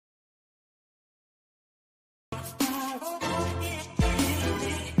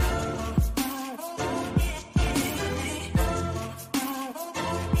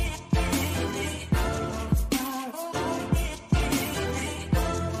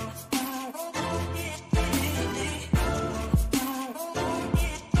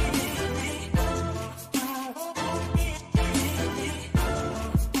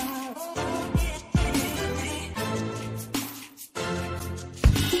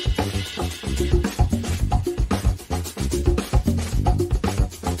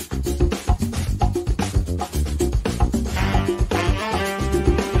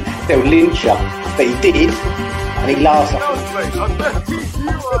they'll lynch you. But he did, and he laughs at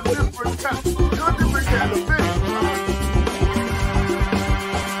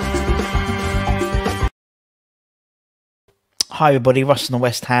Hi everybody, Russ on the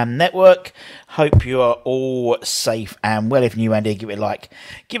West Ham Network. Hope you are all safe and well. If you're new, Andy, give it a like,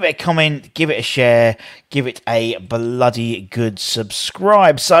 give it a comment, give it a share, give it a bloody good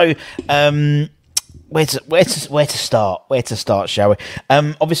subscribe. So, where to start? Where to start, shall we?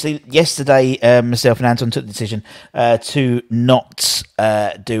 Obviously, yesterday, myself and Anton took the decision to not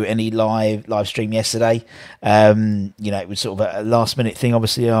do any live stream yesterday. It was sort of a last minute thing.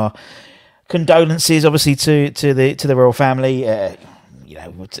 Obviously, our condolences, obviously, to the royal family.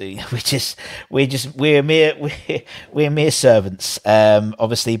 We're mere servants,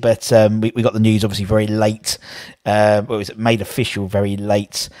 obviously, but we got the news obviously very late. It was made official very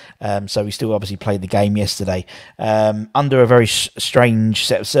late, so we still obviously played the game yesterday under a very strange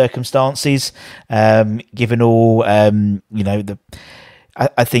set of circumstances. Given all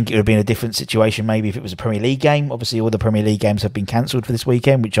I think it would have been a different situation maybe if it was a Premier League game. Obviously, all the Premier League games have been cancelled for this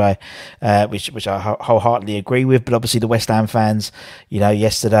weekend, which I wholeheartedly agree with. But obviously, the West Ham fans,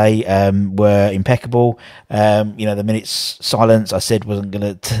 yesterday were impeccable. The minute's silence, I said, wasn't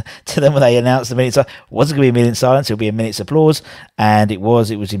going to them when they announced the minutes. Wasn't going to be a minute's silence. It'll be a minute's applause, and it was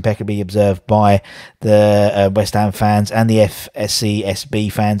impeccably observed by the West Ham fans and the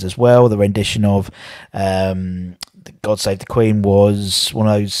Fcsb fans as well. The rendition of God Save the Queen was one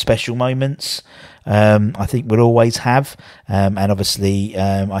of those special moments. I think we'll always have, and obviously,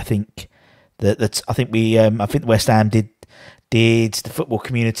 I think the West Ham did the football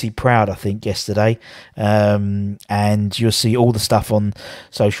community proud, I think, yesterday. And you'll see all the stuff on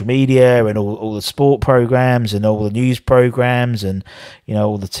social media and all the sport programs and all the news programs and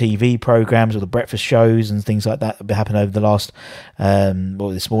all the TV programs, all the breakfast shows and things like that have happened over the last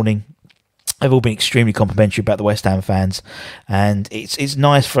this morning. They've all been extremely complimentary about the West Ham fans, and it's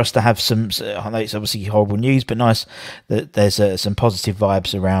nice for us to have some. I know it's obviously horrible news, but nice that there's some positive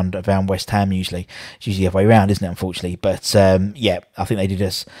vibes around West Ham. Usually, it's usually the other way around, isn't it? Unfortunately, but I think they did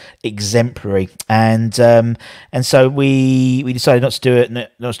us exemplary, and so we decided not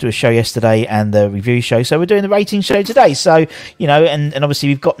to do a show yesterday and the review show. So we're doing the rating show today. So and obviously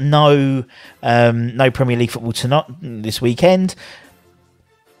we've got no Premier League football tonight this weekend.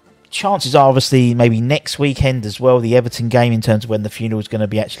 Chances are, obviously, maybe next weekend as well, the Everton game, in terms of when the funeral is going to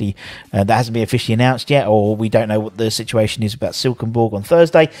be actually, that hasn't been officially announced yet, or we don't know what the situation is about Silkeborg on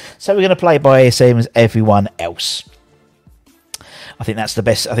Thursday. So we're going to play it by same as everyone else. I think that's the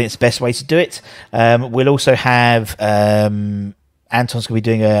best. I think it's the best way to do it. We'll also have Anton's going to be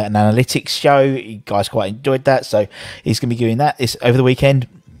doing an analytics show. You guys quite enjoyed that, so he's going to be doing that over the weekend.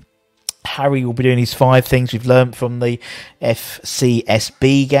 Harry will be doing his 5 things we've learned from the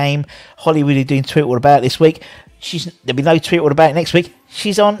Fcsb game. Holly will be doing Tweet All About this week. There'll be no Tweet All About next week.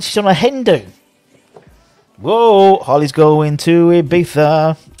 She's on a hen do. Whoa, Holly's going to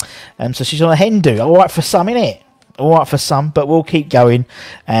Ibiza. So she's on a hen do. All right for some, innit? All right for some, but we'll keep going,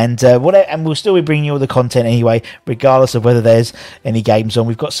 and we'll still be bringing you all the content anyway, regardless of whether there's any games on.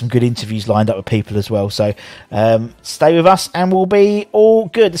 We've got some good interviews lined up with people as well, so stay with us and we'll be all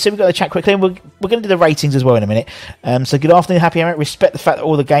good. So we've got to chat quickly, and we're going to do the ratings as well in a minute. So good afternoon, happy hour. Respect the fact that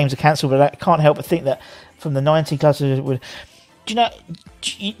all the games are cancelled, but I can't help but think that from the 19 clubs would. Do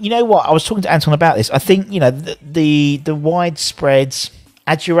you know what? I was talking to Anton about this. I think the widespread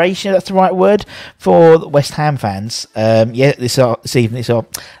adjuration, that's the right word, for the West Ham fans. This evening,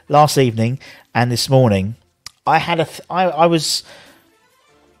 last evening and this morning, I had a feeling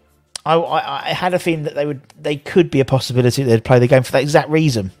that they could be a possibility that they'd play the game for that exact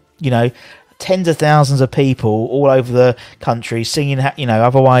reason. Tens of thousands of people all over the country singing.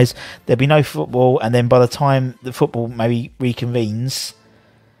 Otherwise there'd be no football, and then by the time the football maybe reconvenes,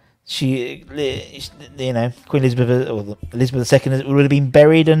 Queen Elizabeth or Elizabeth II would have been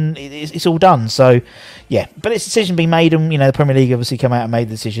buried, and it's all done. So, yeah, but it's a decision being made, and the Premier League obviously come out and made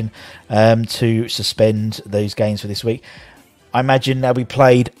the decision to suspend those games for this week. I imagine they'll be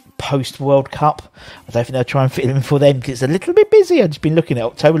played post World Cup. I don't think they'll try and fit them in for them because it's a little bit busy. I've just been looking at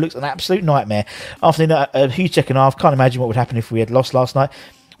October; looks an absolute nightmare. After a huge second half, can't imagine what would happen if we had lost last night.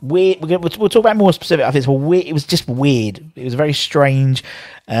 We'll talk about more specific. I think it was just weird. It was a very strange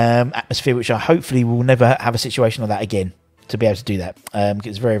atmosphere, which I hopefully will never have a situation like that again, to be able to do that.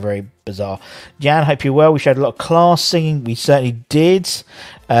 It's very, very bizarre. Jan, hope you're well. We showed a lot of class singing. We certainly did.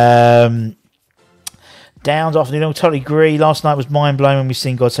 Downs afternoon, I totally agree. Last night was mind blowing when we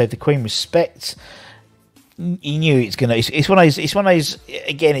seen God Save the Queen. Respect. you knew it's gonna. It's one of those. It's one of those.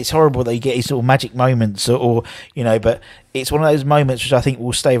 Again, it's horrible that you get these sort of magic moments, or you know, but it's one of those moments which I think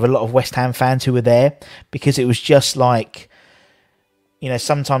will stay with a lot of West Ham fans who were there, because it was just like, you know,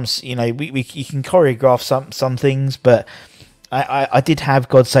 sometimes, you know, you can choreograph some things, but I did have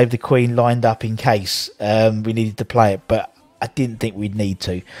 "God Save the Queen" lined up in case we needed to play it, but I didn't think we'd need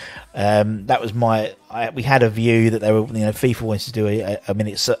to. That was we had a view that they were, you know, FIFA wanted to do a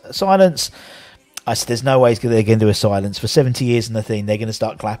minute's silence. I said, there's no way they're going to do a silence. For 70 years in the thing, they're going to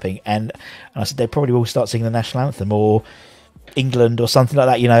start clapping. And I said, they probably will start singing the national anthem or England or something like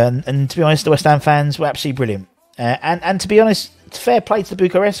that, you know. And to be honest, the West Ham fans were absolutely brilliant. And to be honest, fair play to the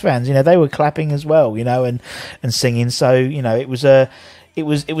Bucharest fans. You know, they were clapping as well, you know, and singing. So, you know, it was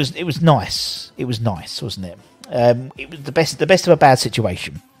nice. It was nice, wasn't it? It was the best of a bad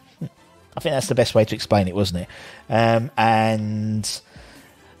situation. I think that's the best way to explain it, wasn't it? And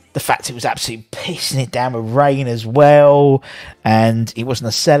the fact it was absolutely pissing it down with rain as well, and it wasn't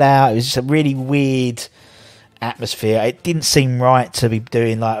a sellout. It was just a really weird atmosphere. It didn't seem right to be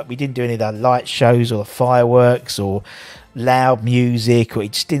doing, like, we didn't do any of the light shows or the fireworks or loud music, or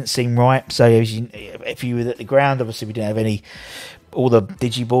it just didn't seem right. So if you were at the ground, obviously we didn't have any. All the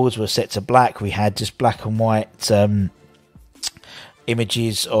digiboards were set to black. We had just black and white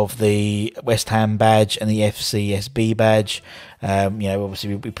images of the West Ham badge and the Fcsb badge. You know,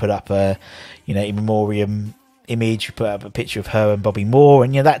 obviously we put up a, you know, in memoriam image. We put up a picture of her and Bobby Moore,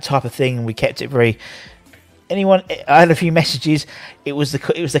 and you know, that type of thing. And we kept it very. I had a few messages. It was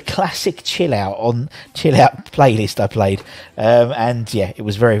the classic chill out playlist I played, and yeah, it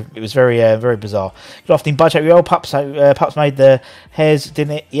was very bizarre. Good afternoon, Budget Real Pups. Pups made the hairs,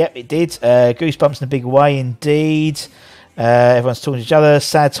 didn't it? Yep, it did. Goosebumps in a big way, indeed. Everyone's talking to each other.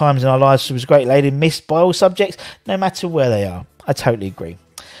 Sad times in our lives. She was a great lady, missed by all subjects, no matter where they are. I totally agree.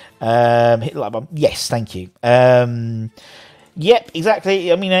 Hit the like button. Yes, thank you. Yep,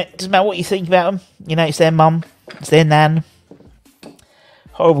 exactly. I mean, it doesn't matter what you think about them. You know, it's their mum, it's their nan.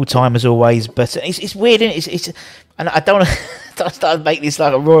 Horrible time as always, but it's weird, isn't it? It's and I don't want to start to make this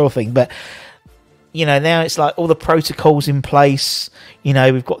like a royal thing, but you know, now it's like all the protocols in place. You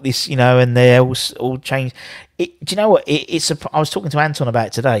know, we've got this, you know, and they're all changed. Do you know what? I was talking to Anton about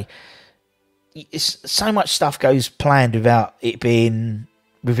it today. It's so much stuff goes planned without it being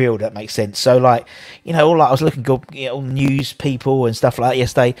revealed. That makes sense. So, like, you know, I was looking at, you know, all news people and stuff like that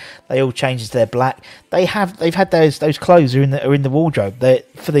yesterday. They all changed to their black. They've had those clothes are in the wardrobe. They're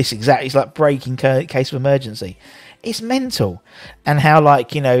for this exact. It's like break in case of emergency. It's mental. And how,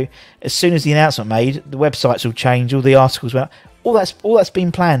 like, you know, as soon as the announcement made, the websites will change. All the articles went. All that's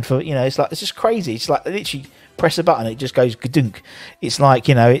been planned for. You know, it's just crazy. It's like they literally press a button, it just goes gadunk. It's like,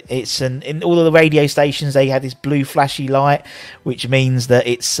 you know, it's in all of the radio stations they had this blue flashy light, which means that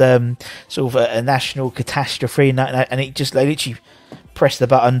it's sort of a national catastrophe, and it just, they literally press the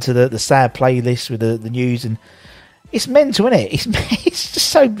button to the sad playlist with the news, and it's mental, isn't it? It's just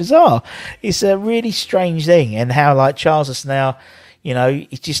so bizarre. It's a really strange thing, and how, like, Charles is now, you know,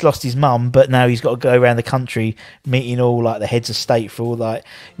 he's just lost his mum, but now he's got to go around the country meeting all, like, the heads of state for all, like,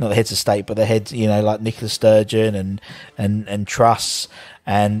 not the heads of state, but the heads, you know, like Nicola Sturgeon and Truss,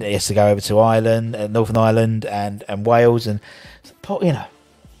 and he has to go over to Ireland, Northern Ireland and Wales, and, you know,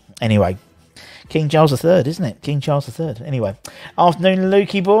 anyway. King Charles III, isn't it? King Charles III. Anyway, afternoon,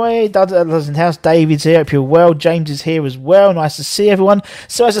 Lukey boy. Dud's in house. David's here. Hope you're well. James is here as well. Nice to see everyone.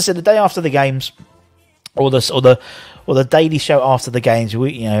 So, as I said, the day after the games, or the daily show after the games, you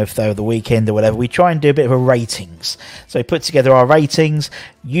know, if they're the weekend or whatever, we try and do a bit of a ratings. So we put together our ratings.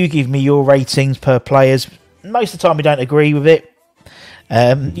 You give me your ratings per players. Most of the time we don't agree with it.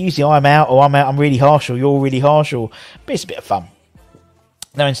 Usually I'm really harsh, or you're really harsh, but it's a bit of fun.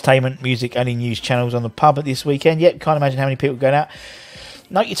 No entertainment, music, only news channels on the pub at this weekend. Yep, can't imagine how many people going out.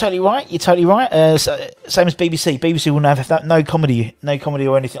 No, you're totally right. Same as BBC. BBC will have that. No comedy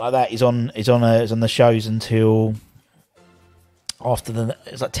or anything like that is on the shows until after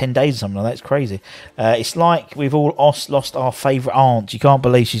it's like 10 days or something like that. It's crazy. It's like we've all lost our favourite aunt. You can't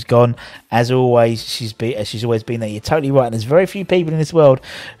believe she's gone. As always, she's always been there. You're totally right. And there's very few people in this world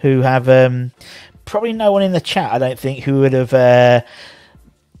who have probably no one in the chat, I don't think, who would have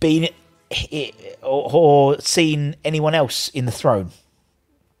been or seen anyone else in the throne,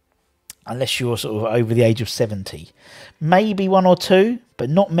 unless you're sort of over the age of 70. Maybe one or two, but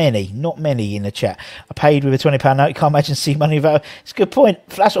not many in the chat. I paid with a £20 note. Can't imagine seeing money without. It's a good point.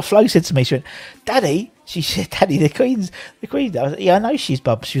 That's what Flo said to me. She went, Daddy, she said, Daddy, the Queen. I was like, yeah, I know she's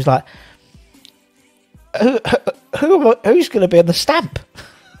Bub. She was like, who's going to be on the stamp?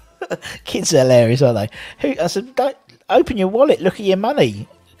 Kids are hilarious, aren't they? I said, don't open your wallet, look at your money.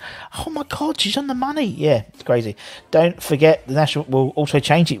 Oh my God, she's on the money. Yeah, it's crazy. Don't forget, the national will also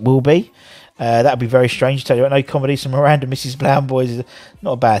change. It will be. That would be very strange to tell you. No comedy, some Miranda, Mrs. Brown boys is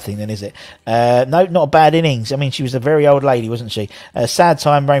not a bad thing then, is it? No, not a bad innings. I mean, she was a very old lady, wasn't she? Sad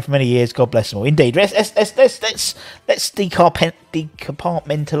time, reigned for many years. God bless them all. Indeed. Let's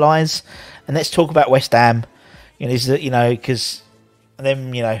decompartmentalise and let's talk about West Ham. Because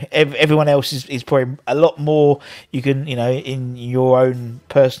then everyone else is probably a lot more. You can in your own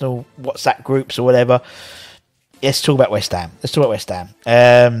personal WhatsApp groups or whatever. Let's talk about West Ham.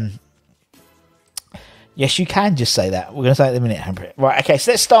 Yes, you can just say that. We're going to say it in a minute, Humphrey. Right, okay,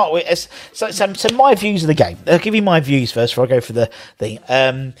 so let's start with... So my views of the game. I'll give you my views first before I go for the thing.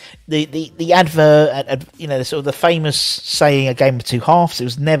 The advert, the sort of the famous saying, a game of two halves,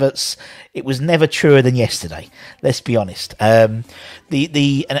 it was never truer than yesterday. Let's be honest. I think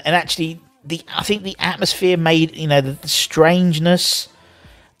the atmosphere made, the strangeness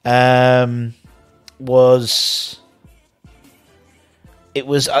was... It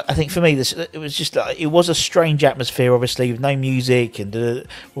was, I think, for me, it was just it was a strange atmosphere, obviously, with no music and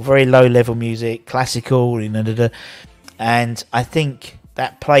very low level music, classical, and I think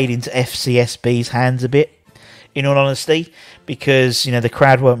that played into Fcsb's hands a bit, in all honesty, because the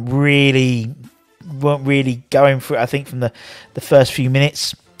crowd weren't really going for it. I think from the first few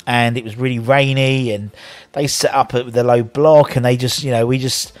minutes, and it was really rainy, and they set up with the low block, and they just we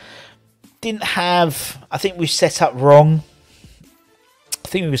just didn't have. I think we set up wrong. I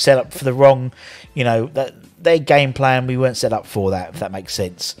think we were set up for the wrong, that their game plan. We weren't set up for that, if that makes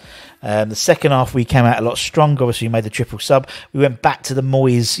sense. The second half, we came out a lot stronger. Obviously, we made the triple sub. We went back to the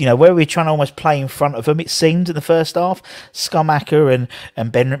Moyes, where we were trying to almost play in front of them, it seemed, in the first half. Schumacher and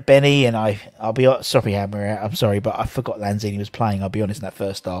Benny, and I'll be sorry, Hammer, I'm sorry, but I forgot Lanzini was playing, I'll be honest, in that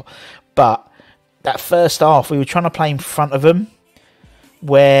first half. But that first half, we were trying to play in front of them,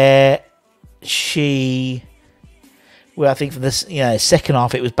 where I think for this, second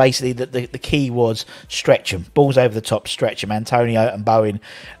half, it was basically that the key was stretch them, balls over the top, stretch them, Antonio and Bowen,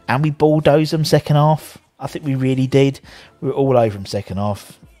 and we bulldozed them second half. I think we really did. We were all over them second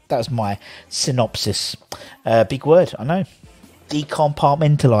half. That was my synopsis. Big word, I know.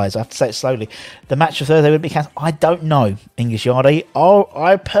 Decompartmentalise. I have to say it slowly. The match of Thursday would be cancelled. I don't know, English Yardie.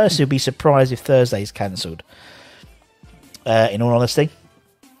 I personally would be surprised if Thursday is cancelled. In all honesty.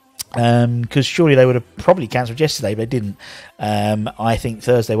 Because surely they would have probably cancelled yesterday, but they didn't. I think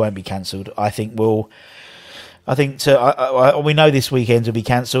Thursday won't be cancelled. We know this weekend will be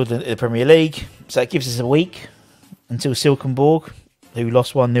cancelled in the Premier League, so it gives us a week until Silkeborg, who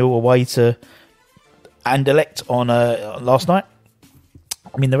lost 1-0 away to Anderlecht on last night.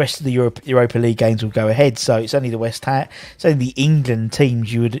 I mean, the rest of the Europa League games will go ahead, so it's only it's only the England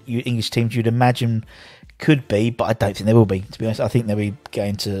teams English teams you'd imagine could be, but I don't think they will be, to be honest. I think they'll be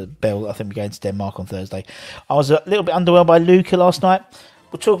going to we're going to Denmark on Thursday. I was a little bit underwhelmed by Luca last night.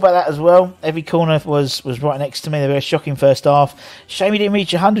 We'll talk about that as well. Every corner was right next to me. They were a shocking first half. Shame he didn't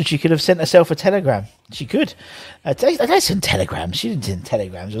reach 100. She could have sent herself a telegram. She could. They sent telegrams. She didn't send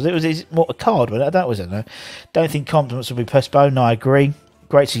telegrams. It was more a card, but that was it. No. Don't think compliments will be postponed. No, I agree.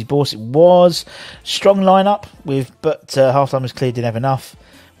 Great to see Boss. It was strong lineup but half time was clear. Didn't have enough.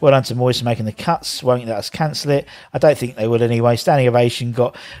 Well done to Moyes for making the cuts. Won't let us cancel it. I don't think they would anyway. Standing ovation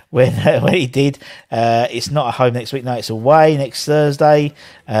got when he did. It's not at home next week. No, it's away next Thursday.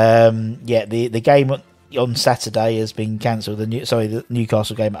 The game on Saturday has been cancelled. The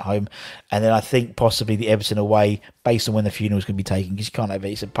Newcastle game at home, and then I think possibly the Everton away, based on when the funeral is going to be taken, because you can't have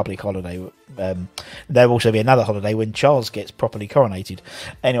it. It's a public holiday. There will also be another holiday when Charles gets properly coronated.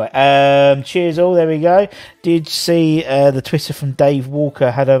 Anyway, cheers all. There we go. Did see the Twitter from Dave Walker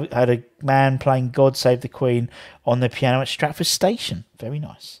had a man playing God Save the Queen on the piano at Stratford Station. Very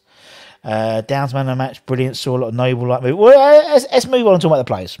nice. Downs man of the match, brilliant. Saw a lot of noble like move. Well, let's move on and talk about the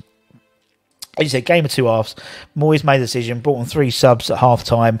players. As you said, game of two halves. Moyes made a decision, brought on 3 subs at half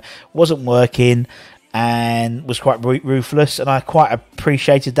time, wasn't working, and was quite ruthless, and I quite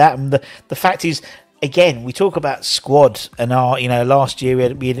appreciated that. And the fact is, again, we talk about squad, and last year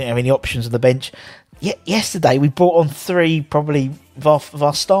we didn't have any options on the bench. Yesterday we brought on 3 probably of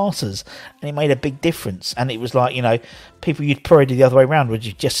our starters, and it made a big difference. And it was like, people you'd probably do the other way around would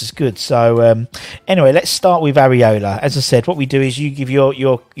be just as good. So anyway, let's start with Areola. As I said, what we do is you give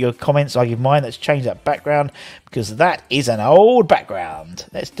your comments, I give mine. Let's change that background, because that is an old background.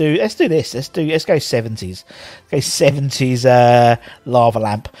 Let's do this. Let's go 70s. Go 70s lava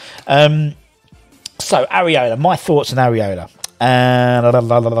lamp. So Areola, my thoughts on Areola.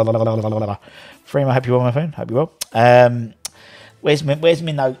 Freem, I hope you're well, my phone. Hope you're well. Where's my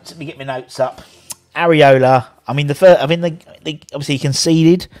notes? Let me get my notes up. Areola, I mean, they obviously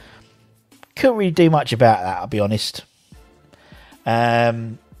conceded. Couldn't really do much about that, I'll be honest.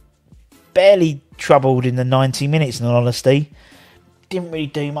 Barely troubled in the 90 minutes, in all honesty. Didn't really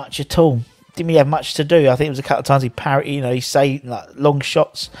do much at all. Didn't really have much to do. I think it was a couple of times he parried, he saved like long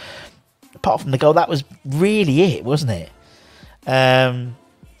shots. Apart from the goal, that was really it, wasn't it? There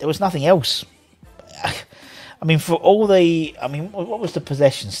was nothing else. I mean, what was the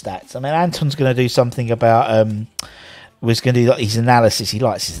possession stats? I mean, Anton's going to do something about, was going to do like his analysis. He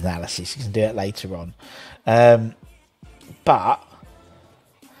likes his analysis. He can do it later on. But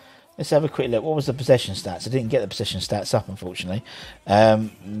let's have a quick look. What was the possession stats? I didn't get the possession stats up, unfortunately.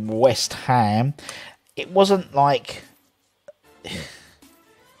 West Ham. It wasn't like...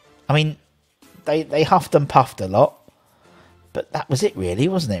 I mean, they huffed and puffed a lot. But that was it, really,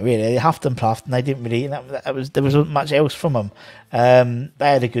 wasn't it? Really, they huffed and puffed, and they didn't really... there wasn't much else from them. They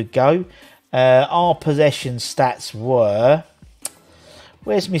had a good go. Our possession stats were...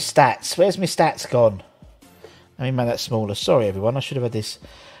 Where's my stats? Where's my stats gone? Let me make that smaller. Sorry, everyone. I should have had this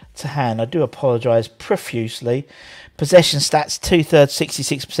to hand. I do apologise profusely. Possession stats, 2/3,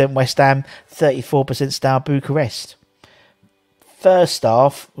 66% West Ham, 34% Steaua Bucharest. First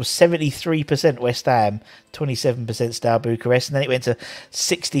half was 73% West Ham, 27% Steaua Bucharest, and then it went to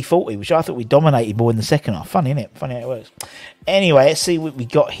 60-40, which I thought we dominated more in the second half. Funny, isn't it? Funny how it works. Anyway, let's see what we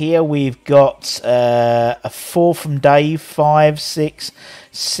got here. We've got a 4 from Dave, 5, 6,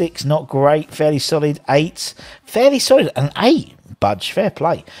 6, not great, fairly solid, 8, fairly solid, an 8, Budge, fair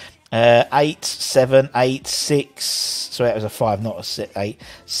play. 8, 7, 8, 6. So that was a 5, not a 6, 8.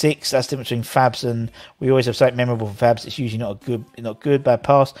 6. That's the difference between Fabs and we always have something memorable for Fabs. It's usually not good, bad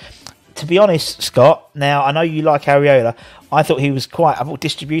pass. To be honest, Scott, now I know you like Areola. I thought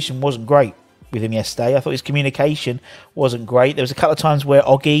distribution wasn't great with him yesterday. I thought his communication wasn't great. There was a couple of times where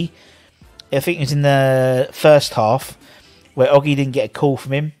Oggy, I think it was in the first half, where Oggy didn't get a call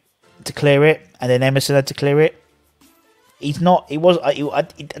from him to clear it, and then Emerson had to clear it. I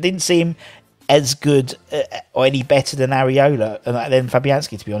didn't see him as good or any better than Areola than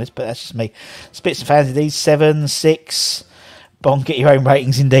Fabianski, to be honest, but that's just me. Spits and fans indeed, 7, 6. Bon, get your own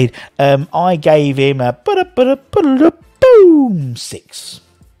ratings indeed. I gave him a boom 6.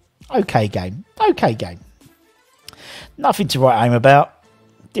 Okay game. Nothing to write home about.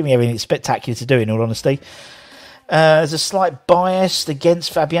 Didn't have anything spectacular to do, in all honesty. There's a slight bias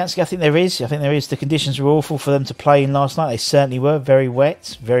against Fabianski. I think there is. The conditions were awful for them to play in last night. They certainly were. Very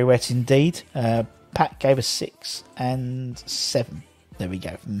wet indeed. Pat gave us 6 and 7. There we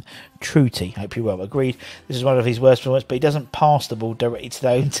go, from Truty. Hope you're well. Agreed. This is one of his worst performances, but he doesn't pass the ball directly to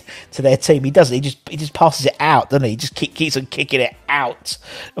their team. He doesn't. He just passes it out, doesn't he? He just keeps on kicking it out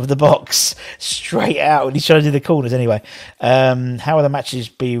of the box, straight out, and he's trying to do the corners anyway. How will the matches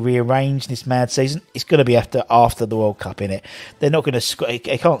be rearranged this mad season? It's going to be after the World Cup, innit? They're not going to. They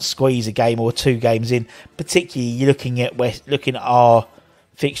can't squeeze a game or 2 games in. Particularly, you're looking at our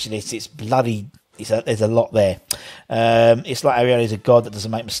fixture list. It's bloody. There's a lot there. It's like Areola is a god that doesn't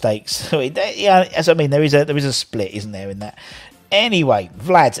make mistakes. Yeah, as I mean, there is a split, isn't there, in that? Anyway,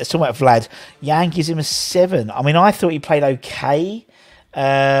 Vlad. Let's talk about Vlad. Jan gives him a 7. I mean, I thought he played okay.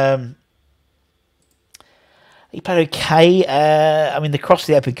 I mean, the cross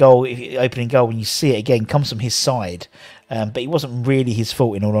to the opening goal, when you see it again, comes from his side. But it wasn't really his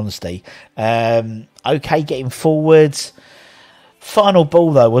fault, in all honesty. Okay, getting forwards. Final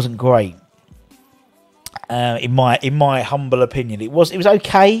ball though wasn't great. In my humble opinion, it was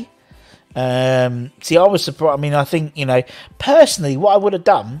okay. See, I was surprised. I mean, I think, personally, what I would have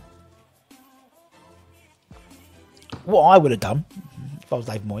done if I was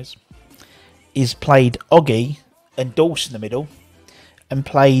Dave Moyes, is played Oggy and Dawson in the middle, and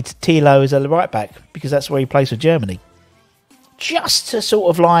played Thilo as a right back, because that's where he plays for Germany. Just to say,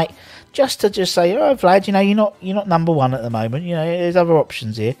 oh, Vlad, you're not number one at the moment. There's other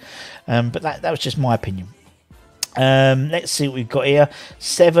options here. But that was just my opinion. Let's see what we've got here.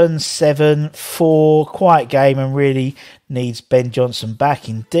 7, 7, 4. Quiet game, and really needs Ben Johnson back.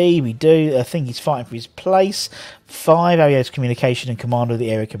 Indeed, we do. I think he's fighting for his place. 5. Areola's communication and command of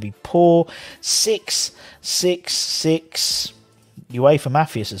the area can be poor. 6, 6, 6. UEFA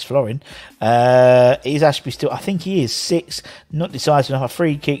Mafia, says Florin. Is Ashby still? I think he is. 6. Not decisive enough.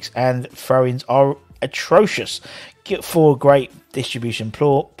 Free kicks and throw-ins are atrocious. 4, great distribution.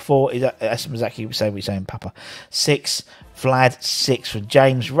 4 is that's exactly what we're saying, Papa. 6, Vlad. 6 for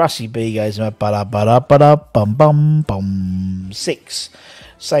James. Rusty B goes bum bum bum. 6,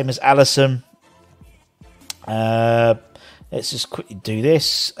 same as Allison. Let's just quickly do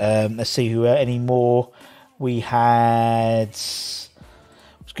this. Let's see who any more we had.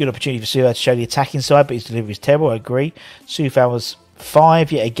 It's a good opportunity for Soufal to show the attacking side, but his delivery was terrible. I agree. Soufal was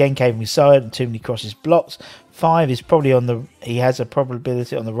 5, yet again came from his side and too many crosses blocked. 5 is probably on the. He has a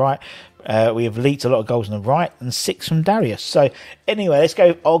probability on the right. We have leaked a lot of goals on the right, and 6 from Darius. So anyway, let's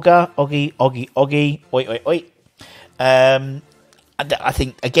go Oggy. Oi, oi, oi. I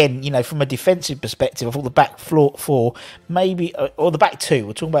think, again, from a defensive perspective, I thought the back four, maybe, or the back two,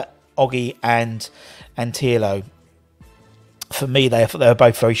 we're talking about Oggy and Tierlo. For me, I thought they were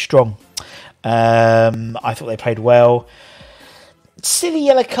both very strong. I thought they played well. Silly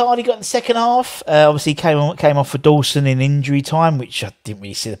yellow card he got in the second half. Obviously, came off for Dawson in injury time, which I didn't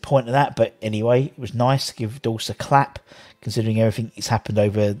really see the point of that. But anyway, it was nice to give Dawson a clap, considering everything that's happened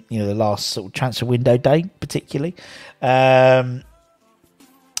over the last sort of transfer window day, particularly.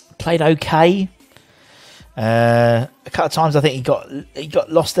 Played okay. A couple of times I think he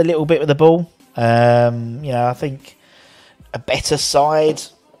got lost a little bit with the ball. I think a better side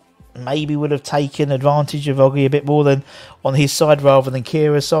maybe would have taken advantage of Oggy a bit more than on his side rather than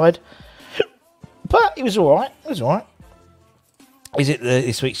Kira's side. But it was all right. Is it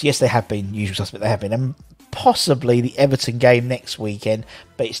this week's? Yes, they have been. Usual suspect, they have been. And possibly the Everton game next weekend,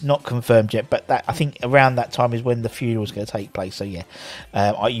 but it's not confirmed yet. But that, I think around that time is when the funeral is going to take place. So yeah,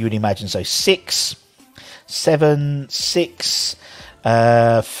 you would imagine so. 6, 7, 6,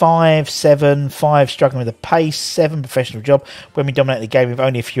 5, 7, 5 struggling with the pace, 7 professional job. When we dominate the game with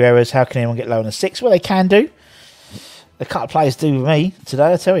only a few errors, how can anyone get low on a 6? Well, they can do. A couple of players do with me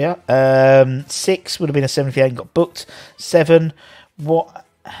today, I tell you. 6 would have been a 7 if he hadn't got booked. 7, what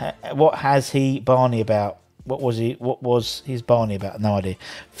has he Barney about? What was his Barney about? No idea.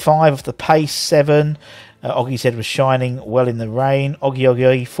 5 of the pace. 7. Oggy said was shining well in the rain.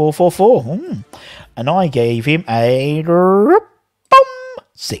 Oggy 4. And I gave him a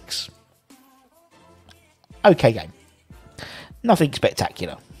 6. Okay game. Nothing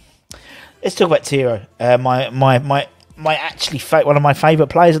spectacular. Let's talk about Tiro. My actually one of my favourite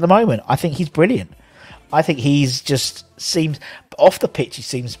players at the moment. I think he's brilliant. I think he's just seems off the pitch. He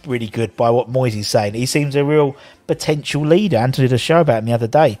seems really good by what Moyes is saying. He seems a real potential leader. Anthony did a show about him the other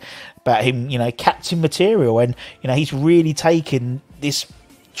day about him, captain material, and he's really taken this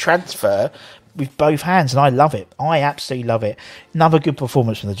transfer with both hands, and I love it. I absolutely love it. Another good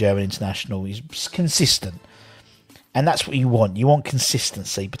performance from the German international. He's consistent, and that's what you want. You want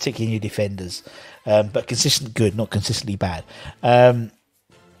consistency, particularly in your defenders, but consistent good, not consistently bad.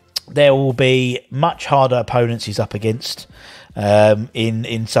 There will be much harder opponents he's up against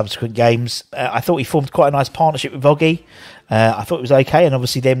in subsequent games. I thought he formed quite a nice partnership with Oggy. I thought it was okay, and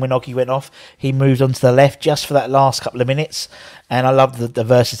obviously then when Oggy went off, he moved onto the left just for that last couple of minutes, and I love the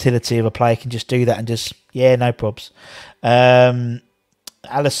versatility of a player can just do that and just, no probs.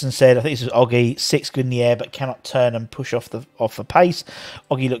 Allison said, I think this was Oggy, 6 good in the air, but cannot turn and push off the pace.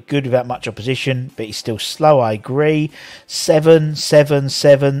 Oggy looked good without much opposition, but he's still slow. I agree. 7,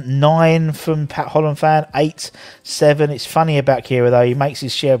 9 from Pat Holland fan. 8, 7. It's funny about Kira though. He makes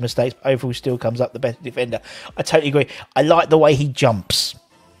his share of mistakes, but overall still comes up the best defender. I totally agree. I like the way he jumps.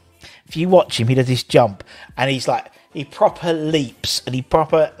 If you watch him, he does this jump, and he's like, he proper leaps and he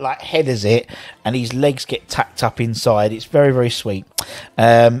proper headers it, and his legs get tucked up inside. It's very, very sweet.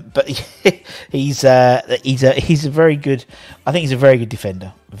 But he's a very good. I think he's a very good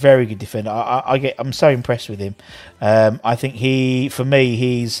defender. Very good defender. I'm so impressed with him. I think he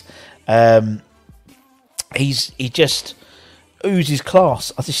just oozes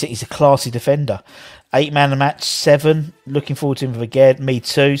class. I just think he's a classy defender. 8 man a match, 7. Looking forward to him again. Me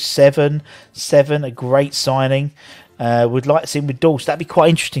too. 7, a great signing. Would like to see him with Dawson. That'd be quite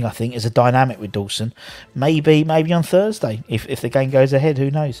interesting, I think, as a dynamic with Dawson. Maybe on Thursday, if the game goes ahead. Who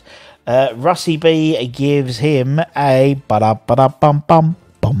knows? Russie B gives him a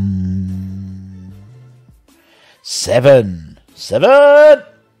 7. I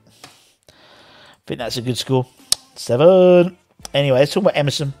think that's a good score. 7. Anyway, let's talk about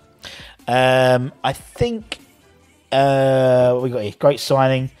Emerson. I think we got here. Great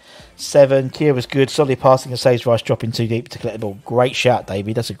signing. 7. Kira was good. Solid passing and saves Rice dropping too deep to collect the ball. Great shout,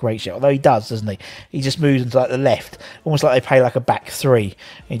 Davey. That's a great shout. Although he does, doesn't he? He just moves into the left. Almost like they play a back 3. And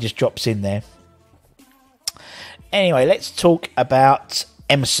he just drops in there. Anyway, let's talk about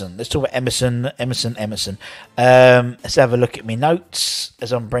Emerson. Let's talk about Emerson. Let's have a look at my notes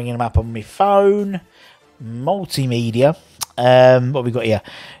as I'm bringing them up on my phone. Multimedia. What have we got here?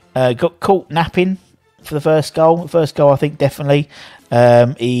 Got caught napping for the first goal. I think definitely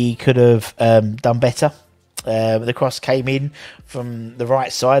he could have done better. The cross came in from the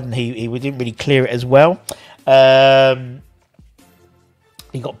right side, and he didn't really clear it as well.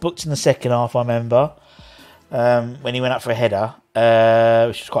 He got booked in the second half, I remember, when he went up for a header.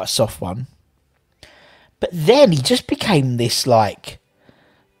 which was quite a soft one. But then he just became this, like,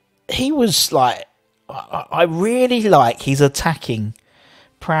 he was like, I really like his attacking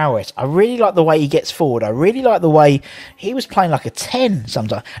prowess. I really like the way he gets forward. I really like the way he was playing like a 10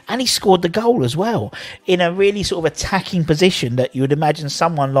 sometimes. And he scored the goal as well in a really sort of attacking position that you would imagine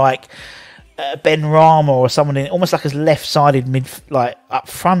someone like Ben Rama or someone in almost like a left-sided mid, like up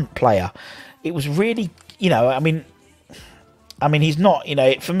front player. It was really, you know, I mean, he's not, you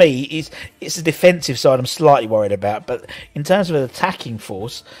know, for me, it's the defensive side I'm slightly worried about. But in terms of an attacking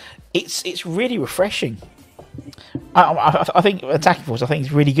force, it's really refreshing. I think attacking force, I think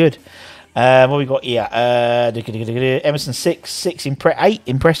is really good. What we got here? Emerson 6, 8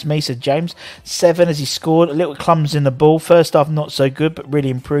 impressed me, said James. 7 as he scored, a little clumsy in the ball. First half not so good, but really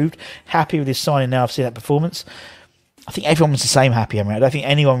improved. Happy with his signing now. I've seen that performance. I think everyone was the same happy. I mean, I don't think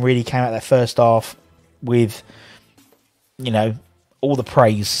anyone really came out that first half with, you know, all the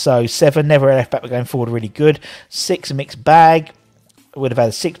praise. So 7, never a left back, but going forward really good. 6, a mixed bag. Would have had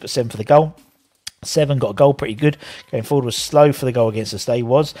a 6, but 7 for the goal. 7 got a goal, pretty good. Going forward was slow for the goal against us. He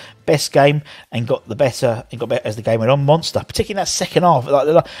was best game and got better as the game went on. Monster, particularly in that second half,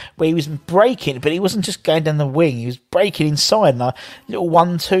 like where he was breaking, but he wasn't just going down the wing. He was breaking inside, and little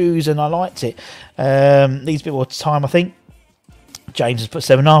 1-2s, and I liked it. Needs a bit more time, I think. James has put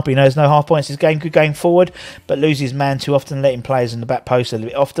 7.5, but he knows no half points. His game good going forward, but loses man too often, letting players in the back post a little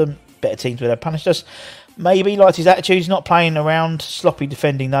bit often. Better teams would have punished us. Maybe liked his attitude. He's not playing around, sloppy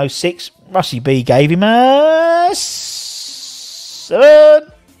defending though. 6. Rusty B gave him a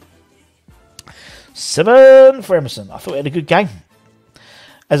 7. 7 for Emerson. I thought he had a good game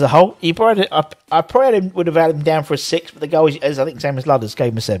as a whole. I probably would have had him down for a 6, but the goal, as I think James Ludders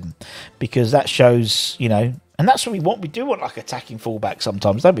gave him a 7, because that shows, you know, and that's what we want. We do want like attacking fullback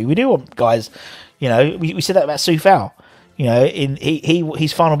sometimes, don't we? We do want guys, you know. We said that about Soufal. You know,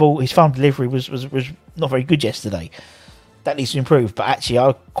 his final delivery was not very good yesterday. That needs to improve. But actually,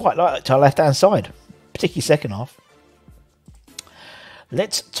 I quite like it to our left hand side, particularly second half.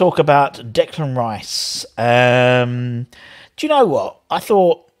 Let's talk about Declan Rice. Do you know what I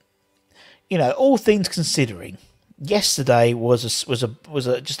thought? You know, all things considering, yesterday was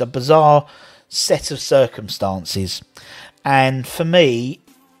just a bizarre set of circumstances, and for me,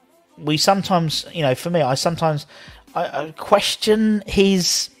 I sometimes I question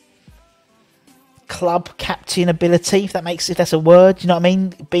his club captain ability, if that's a word. You know what I mean?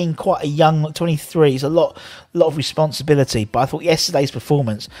 Being quite a young 23 is a lot of responsibility. But I thought yesterday's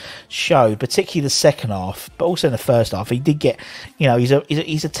performance showed, particularly the second half, but also in the first half, he did get, you know, he's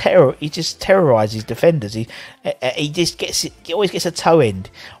a terror. He just terrorizes defenders. He always gets a toe end.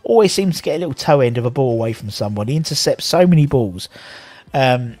 Always seems to get a little toe end of a ball away from someone. He intercepts so many balls.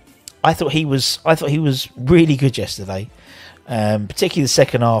 I thought he was really good yesterday, particularly the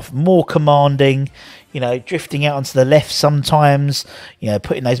second half. More commanding, you know, drifting out onto the left sometimes, you know,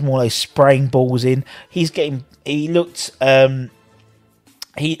 putting those spraying balls in. He looked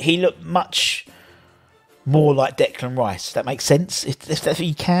much more like Declan Rice. If that makes sense, if that's what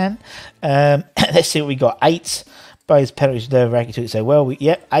you can. Let's see what we got. 8. Both penalties nerve-wracking took it so well.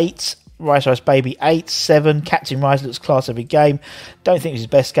 8. Rice baby. 8. 7. Captain Rice looks class every game. Don't think it was his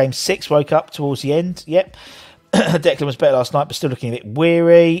best game. 6. Woke up towards the end. Yep. Declan was better last night, but still looking a bit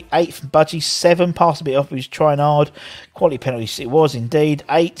weary. 8 from Budgie. 7. Passed a bit off, but he was trying hard. Quality penalties it was indeed.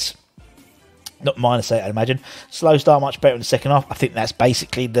 8. Not -8, I'd imagine. Slow start, much better in the second half. I think that's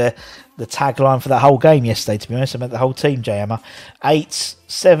basically the tagline for that whole game yesterday, to be honest. I meant the whole team, J-Hammer. 8.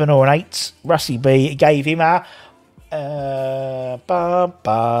 7 or an 8. Rusty B gave him a 8.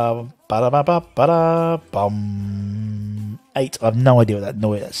 I have no idea what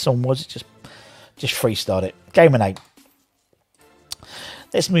that song was. It just freestyled it. Game an 8.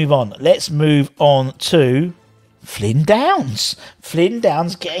 Let's move on. Let's move on to Flynn Downs. Flynn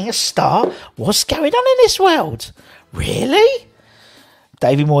Downs getting a start. What's going on in this world? Really?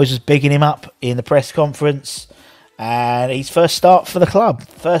 Davey Moyes was bigging him up in the press conference. And his first start for the club.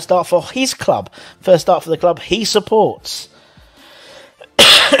 First start for his club. First start for the club he supports.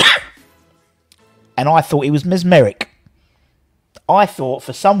 And I thought he was mesmeric. I thought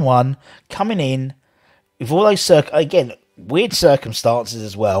for someone coming in with all those weird circumstances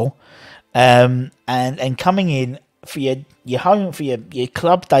as well, and coming in for your home, for your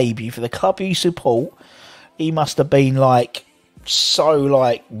club debut, for the club you support, he must have been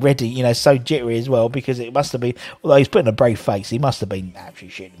so ready, you know, so jittery as well, because it must have been, although he's putting a brave face, he must have been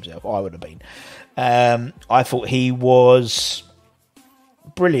absolutely shitting himself. I would have been. I thought he was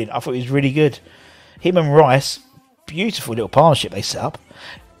brilliant. I thought he was really good. Him and Rice, beautiful little partnership they set up.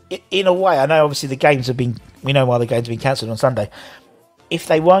 In a way, I know obviously the games have been we know why the game's been cancelled on Sunday. If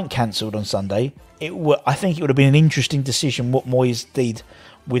they weren't cancelled on Sunday, I think it would have been an interesting decision what Moyes did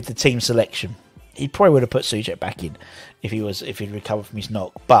with the team selection. He probably would have put Souček back in if he'd recovered from his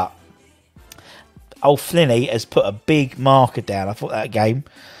knock. But old Flinney has put a big marker down. I thought that game,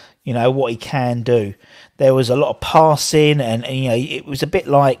 you know, what he can do. There was a lot of passing, and you know, it was a bit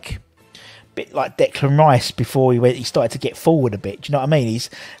like Declan Rice before he started to get forward a bit. Do you know what I mean? He's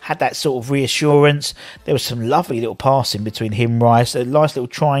had that sort of reassurance. There was some lovely little passing between him, Rice, nice little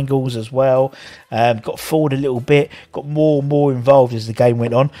triangles as well. Got forward a little bit, got more and more involved as the game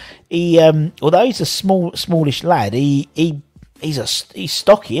went on. He, although he's a smallish lad, he's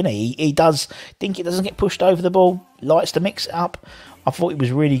stocky, isn't he? He does think it doesn't get pushed over the ball. Likes to mix it up. I thought it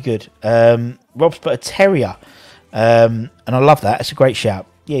was really good. Rob's put a terrier, and I love that. It's a great shout.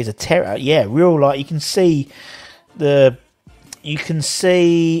 Yeah, he's a terror. Yeah, real, like you can see the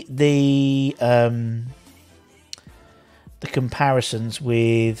comparisons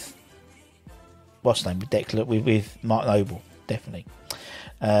with what's his name, with Declan, with Mark Noble, definitely.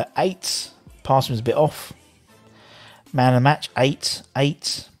 8, passing was a bit off. Man of the match, 8,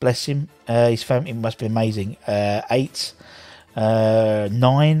 bless him. His family must be amazing. 8,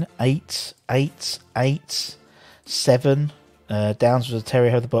 9, 8, 7. Downs was a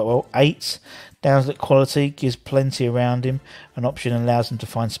terrier of the ball. Well, 8. Downs at quality, gives plenty around him. An option allows him to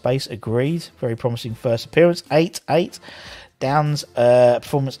find space. Agreed. Very promising first appearance. 8. Downs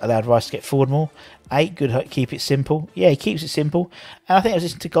performance allowed Rice to get forward more. 8. Good. Keep it simple. Yeah, he keeps it simple. And I think I was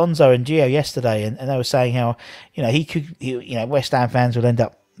listening to Gonzo and Gio yesterday, and they were saying how, you know, West Ham fans will end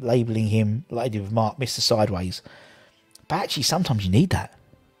up labelling him like they did with Mark, Mr. Sideways. But actually, sometimes you need that.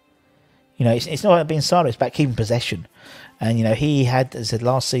 You know, it's not about being sideways, it's about keeping possession. And, you know, he had, as I said,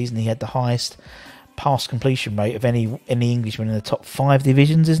 last season, he had the highest pass completion rate of any Englishman in the top 5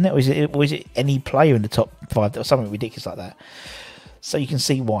 divisions, isn't it? Or was it any player in the top 5 or something ridiculous like that? So you can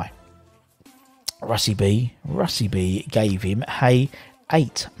see why. Russie B gave him a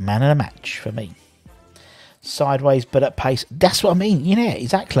 8, man of the match for me. Sideways, but at pace. That's what I mean. Yeah,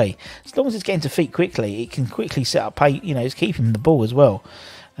 exactly. As long as it's getting to feet quickly, it can quickly set up pace. You know, it's keeping the ball as well.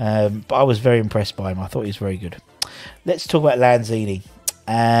 But I was very impressed by him. I thought he was very good. Let's talk about Lanzini.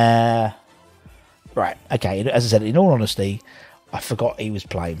 Right, okay. As I said, in all honesty, I forgot he was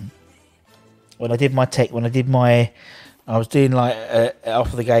playing. When I did my I was doing like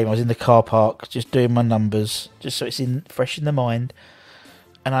after the game. I was in the car park, just doing my numbers, just so it's fresh in the mind.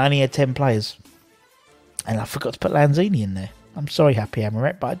 And I only had 10 players, and I forgot to put Lanzini in there. I'm sorry, Happy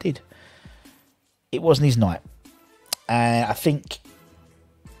Amaret, but I did. It wasn't his night, and I think.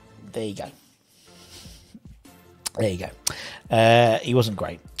 There you go. He wasn't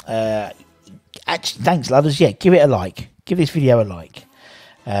great. Actually, thanks, lovers. Yeah, give it a like. Give this video a like.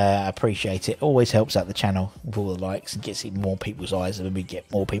 I appreciate it. Always helps out the channel with all the likes and gets it in more people's eyes, and we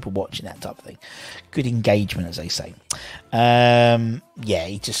get more people watching, that type of thing. Good engagement, as they say. Yeah,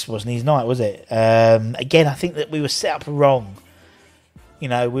 he just wasn't his night, was it? Again, I think that we were set up wrong. You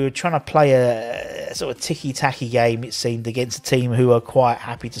know, we were trying to play a sort of ticky-tacky game, it seemed, against a team who are quite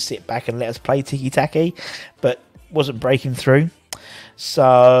happy to sit back and let us play ticky-tacky, but wasn't breaking through.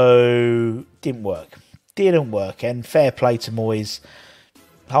 So, didn't work. And fair play to Moyes.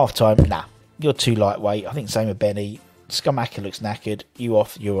 Half-time, nah, you're too lightweight. I think same with Benny. Skamaka looks knackered. You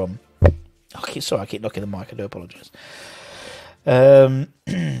off, you're on. Sorry, I keep knocking the mic. I do apologise.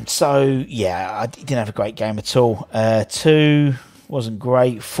 So, yeah, I didn't have a great game at all. 2... wasn't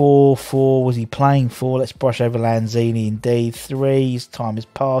great. 4, was he playing for? Let's brush over Lanzini indeed. 3, his time has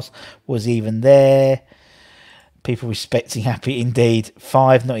passed. Was he even there? People respecting Happy indeed.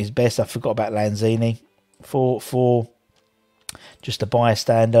 5, not his best. I forgot about Lanzini. 4, just a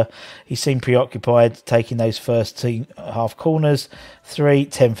bystander. He seemed preoccupied taking those first 2 half corners. 3,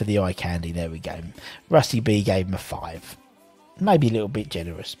 10 for the eye candy. There we go. Rusty B gave him a 5. Maybe a little bit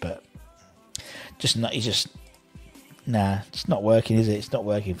generous, but just not. He's just. Nah, it's not working, is it? It's not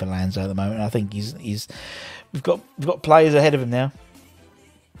working for Lanzo at the moment. I think he's we've got players ahead of him now.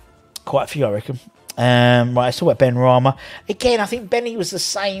 Quite a few, I reckon. Right, let's talk about Ben Rama. Again, I think Benny was the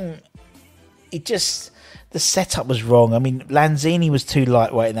same. The setup was wrong. I mean, Lanzini was too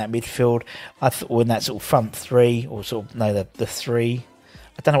lightweight in that midfield. I thought, or in that sort of front 3, or sort of the 3.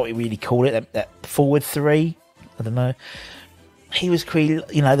 I don't know what you really call it. That forward 3. I don't know. He was,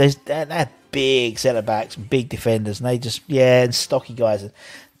 you know, they had big centre backs, big defenders, and they just, and stocky guys. It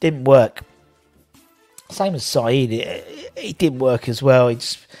didn't work. Same as Saeed, it didn't work as well. He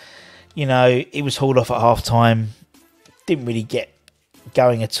just, you know, he was hauled off at half time. Didn't really get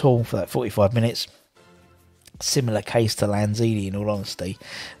going at all for that 45 minutes. Similar case to Lanzini, in all honesty.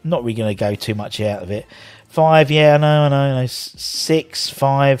 Not really going to go too much out of it. 5, yeah, I know. 6,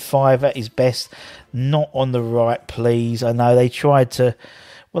 5, 5 at his best. Not on the right, please. I know they tried to...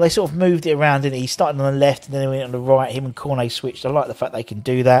 Well, they sort of moved it around, didn't he? He started on the left and then he went on the right. Him and Cornet switched. I like the fact they can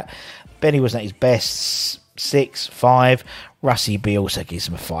do that. Benny wasn't at his best. 6, 5. Russie B also gives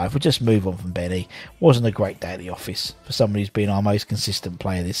him a 5. We'll just move on from Benny. Wasn't a great day at the office for somebody who's been our most consistent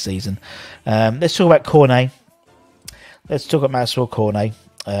player this season. Let's talk about Cornet. Let's talk about Maxwell Cornet.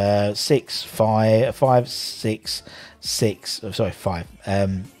 6, 5, 5, 6, 6. Oh, sorry, 5. I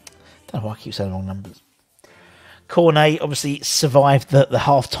don't know why I keep saying the wrong numbers. Cornet obviously survived the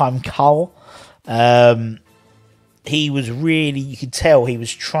half-time cull. He was really, you could tell he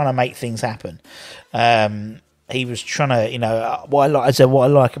was trying to make things happen. He was trying to, what I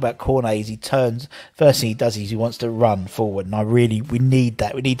like about Cornet is he turns, first thing he does is he wants to run forward, and we need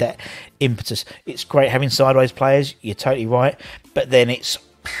that. We need that impetus. It's great having sideways players, you're totally right, but then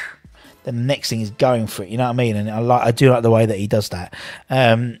the next thing is going for it, you know what I mean? And I do like the way that he does that.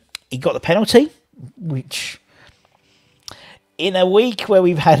 He got the penalty, which in a week where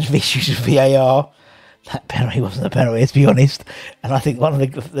we've had issues with VAR, that penalty wasn't a penalty, let's be honest. And I think one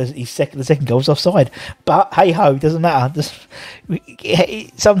of the second goal was offside. But hey ho, doesn't matter.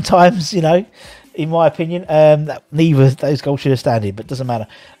 Sometimes, in my opinion, that neither of those goals should have standed, but doesn't matter.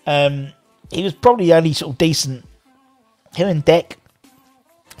 He was probably the only sort of decent. Him and Deck,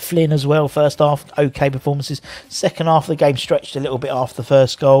 Flynn as well, first half, okay performances. Second half of the game stretched a little bit after the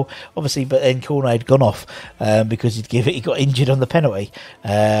first goal, obviously, but then Cornet had gone off because he got injured on the penalty.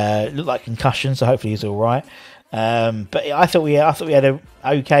 Looked like concussion, so hopefully he's all right. But I thought we had an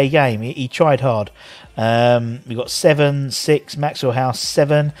okay game. He tried hard. We got 7, 6. Maxwell House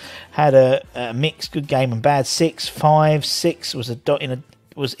 7 had a mixed good game and bad. 6, 5, 6 was a dog in a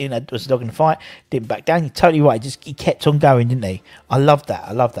fight. Didn't back down. You're totally right. He kept on going, didn't he? I love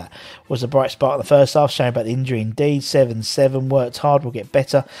that. Was a bright spot in the first half, showing about the injury indeed. 7, 7 worked hard. Will get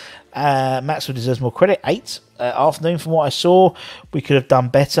better. Maxwell deserves more credit. 8 afternoon from what I saw. We could have done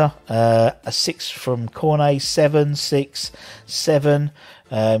better. A 6 from Cornet. 7, 6, 7.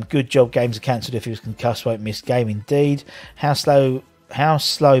 Good job. Games are cancelled if he was concussed. Won't miss game indeed. How slow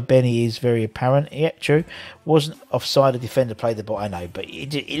Benny is very apparent. Yeah, true. Wasn't offside. A defender played the ball. I know, but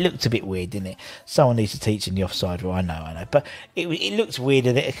it looked a bit weird, didn't it? Someone needs to teach him the offside rule. I know. But it looked weird,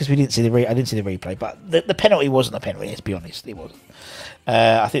 didn't it? Because I didn't see the replay. But the penalty wasn't a penalty. Let's be honest, it wasn't.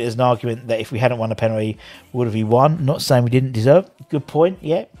 I think there's an argument that if we hadn't won a penalty, would have we won? Not saying we didn't deserve. Good point.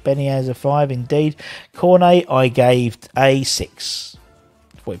 Yeah, Benny has a 5 indeed. Cornet, I gave a 6.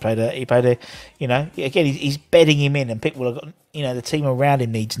 He played a, again, he's bedding him in, and people have got, the team around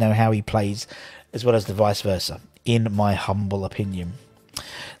him need to know how he plays, as well as the vice versa, in my humble opinion.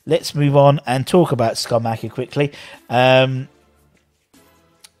 Let's move on and talk about Schumacher quickly. Obviously,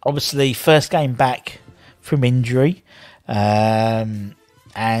 first game back from injury, and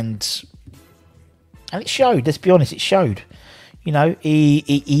it showed. Let's be honest, it showed.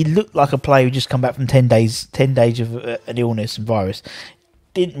 He looked like a player who just come back from 10 days of an illness and virus.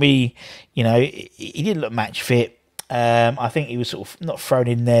 Didn't really, he didn't look match fit. I think he was sort of not thrown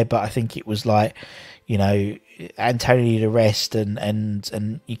in there, but I think it was like, Antonio needed a rest,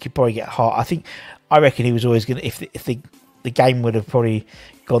 and you could probably get hot. I reckon he was always going to, if the game would have probably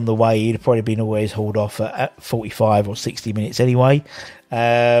gone the way, he'd have probably been always hauled off at 45 or 60 minutes anyway.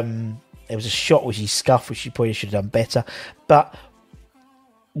 There was a shot which he scuffed, which he probably should have done better. But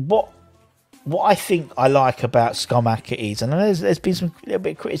what I think I like about Schumacher is, and there's been some little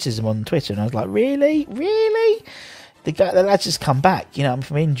bit of criticism on Twitter, and I was like, really? The lad's just come back,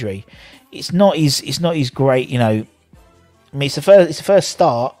 from injury. It's not his great, it's the first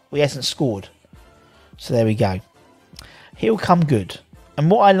start. He hasn't scored, so there we go. He'll come good,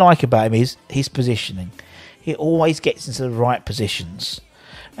 and what I like about him is his positioning. He always gets into the right positions,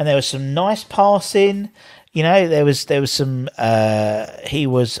 and there was some nice passing. There was some. He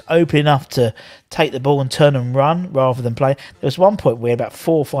was open enough to take the ball and turn and run rather than play. There was one point where we had about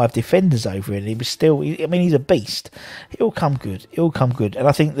 4 or 5 defenders over him, and he was still. He's a beast. He'll come good. And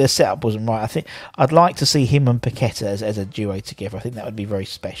I think the setup wasn't right. I'd like to see him and Paqueta as a duo together. I think that would be very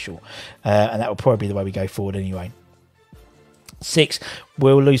special, and that would probably be the way we go forward anyway. 6,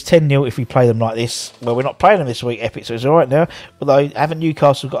 we'll lose 10-0 if we play them like this. Well, we're not playing them this week, Epic, so it's all right now. Although, haven't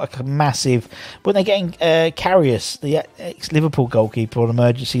Newcastle got a massive... When they're getting Karius, the ex-Liverpool goalkeeper, on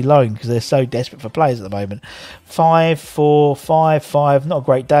emergency loan, because they're so desperate for players at the moment. 5, 4, 5, 5. Not a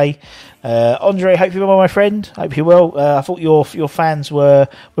great day. Andre, hope you're well, my friend. Hope you're well. I thought your fans were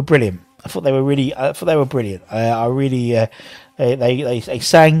brilliant. I thought they were brilliant. They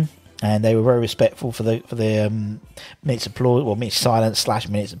sang... and they were very respectful for the minutes applause, well, minutes silence /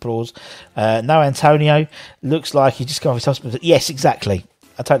 minutes applause. No Antonio, looks like he just got off his hospital. Yes, exactly.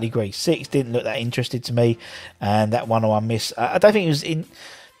 I totally agree. 6 didn't look that interested to me, and that 101 miss. I don't think he was in.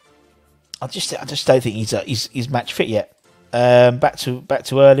 I just don't think he's match fit yet. Back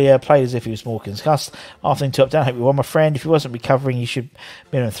to earlier, played as if he was more concussed. After top down, I hope you won, my friend. If he wasn't recovering, he should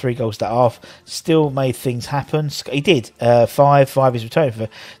minimum 3 goals that half. Still made things happen. He did. 5 is returning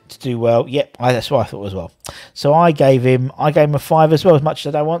to do well. Yep, that's what I thought as well. So I gave him a 5 as well. As much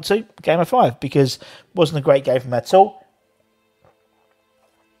as I don't want to, gave him a 5 because it wasn't a great game from him at all.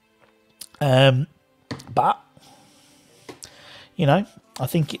 But you know, I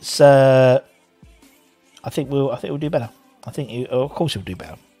think it's. I think we'll do better. Of course, we'll do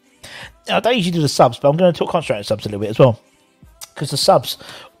better. Now, I don't usually do the subs, but I'm going to concentrate on the subs a little bit as well, because the subs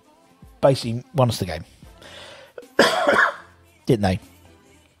basically won us the game, didn't they?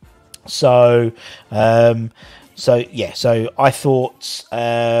 So yeah. So I thought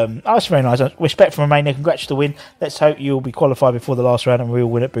that's very nice. Respect from Romania. Congrats to the win. Let's hope you'll be qualified before the last round and we'll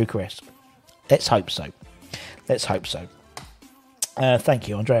win at Bucharest. Let's hope so. Thank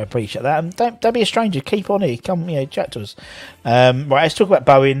you, Andre. I appreciate that. And don't be a stranger. Keep on here. Come, chat to us. Right, let's talk about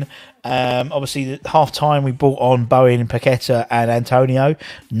Bowen. Obviously, at half time we brought on Bowen, Paqueta, and Antonio.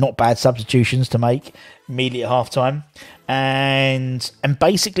 Not bad substitutions to make immediately at half time. And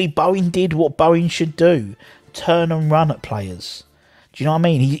basically, Bowen did what Bowen should do: turn and run at players. Do you know what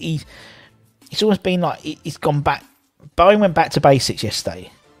I mean? It's almost been like he's gone back. Bowen went back to basics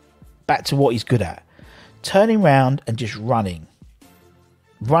yesterday. Back to what he's good at. Turning round and just running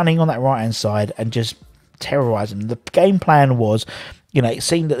on that right hand side and just terrorising. The game plan was, it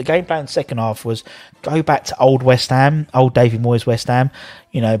seemed that the game plan in the second half was go back to old West Ham, old David Moyes West Ham.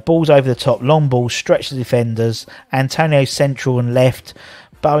 Balls over the top, long balls, stretch the defenders. Antonio central and left.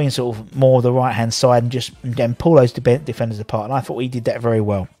 Bowen sort of more the right hand side and just again pull those defenders apart. And I thought he did that very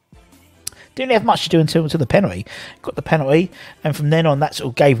well. Didn't have much to do until the penalty. Got the penalty, and from then on, that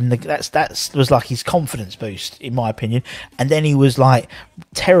sort of gave him that was like his confidence boost, in my opinion. And then he was like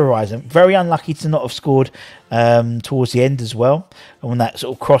terrorising. Very unlucky to not have scored towards the end as well. And when that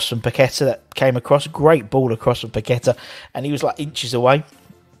sort of cross from Paqueta that came across, great ball across from Paqueta, and he was like inches away.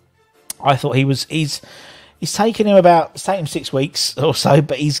 I thought he's taken him 6 weeks or so,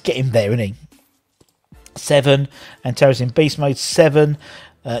 but he's getting there, isn't he? 7, and Terrace in beast mode 7.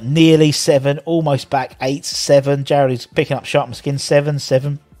 Nearly 7, almost back 8, 7. Jared is picking up sharp skin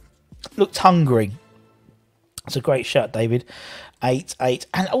 7. Looked hungry. It's a great shot, David. 8.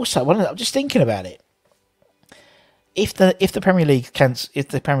 And also, I'm just thinking about it. If the Premier League cancels,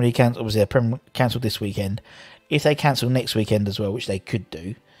 obviously they're cancelled this weekend. If they cancel next weekend as well, which they could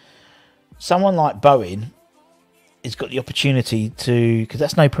do, someone like Bowen has got the opportunity to, because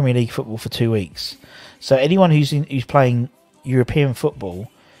that's no Premier League football for 2 weeks. So anyone who's playing European football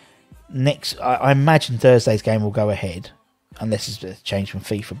I imagine Thursday's game will go ahead unless it's a change from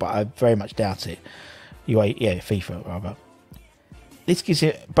FIFA, but I very much doubt it. FIFA rather. This gives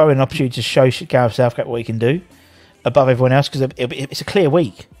Bowen an opportunity to show Gareth Southgate what he can do above everyone else, because it's a clear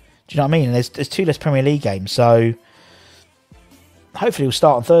week. Do you know what I mean? And there's 2 less Premier League games, so hopefully we'll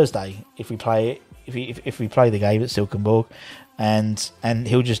start on Thursday if we play it. If we play the game at Silkeborg, and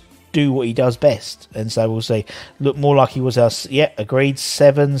he'll just do what he does best, and so we'll see. Look more like he was us. Yeah, agreed.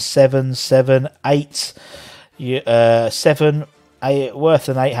 7, 8. 7, 8, worth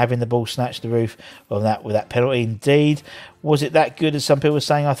an 8 having the ball snatched the roof of that with that penalty. Indeed, was it that good as some people were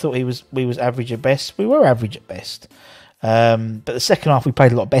saying? I thought we was average at best. We were average at best, but the second half we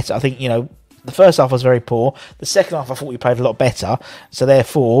played a lot better. I think the first half was very poor. The second half I thought we played a lot better. So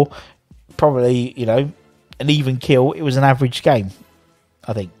therefore, probably an even kill. It was an average game,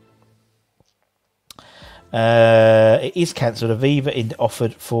 I think. It is cancelled. Aviva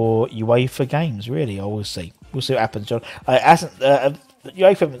offered for UEFA games. Really, I will see. We'll see what happens, John. It hasn't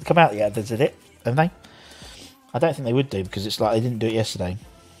UEFA haven't come out yet, did it? Have they? I don't think they would do, because it's like they didn't do it yesterday.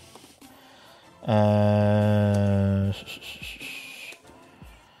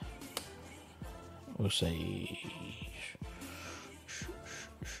 We'll see.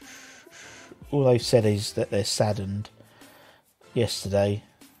 All they've said is that they're saddened yesterday.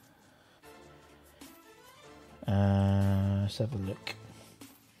 Let's have a look.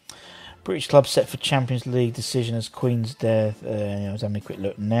 British club set for Champions League decision as Queen's death. I was having a quick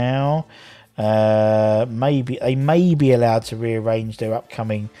look now. Maybe they may be allowed to rearrange their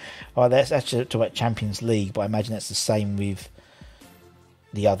upcoming. Oh, that's actually talk about Champions League, but I imagine that's the same with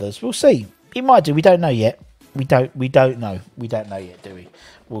the others. We'll see. It might do. We don't know yet. We don't know. We don't know yet, do we?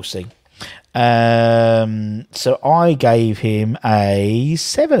 We'll see. So I gave him a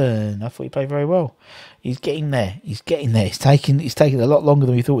 7. I thought he played very well. He's getting there. He's getting there. He's taking a lot longer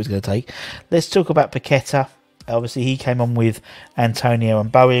than we thought it was going to take. Let's talk about Paqueta. Obviously, he came on with Antonio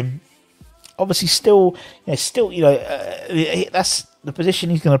and Bowen. Obviously, that's the position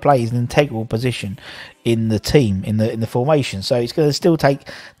he's going to play. Is an integral position in the team, in the formation. So it's going to still take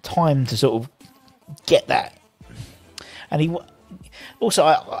time to sort of get that. And he also,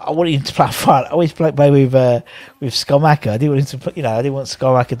 I wanted him to play front. I always play with Skamaka. I didn't want him to, I didn't want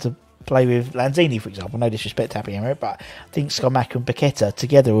Skamaka to play with Lanzini, for example. No disrespect to Happy Emirates, but I think Skamaka and Paqueta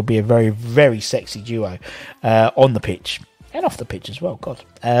together would be a very, very sexy duo on the pitch and off the pitch as well. God,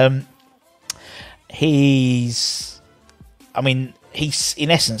 he's in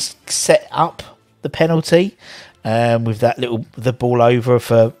essence set up the penalty with the ball over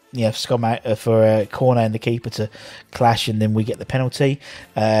for for a corner and the keeper to clash, and then we get the penalty.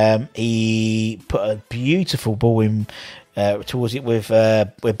 He put a beautiful ball in towards it with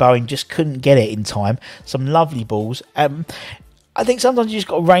where Bowen just couldn't get it in time. Some lovely balls. I think sometimes you just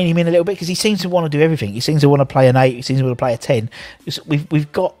got to rein him in a little bit because he seems to want to do everything. He seems to want to play an 8. He seems to want to play a 10.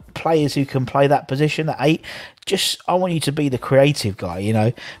 We've got players who can play that position, that 8. I want you to be the creative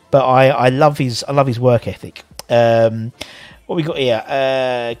guy, But I love his work ethic. What we got here?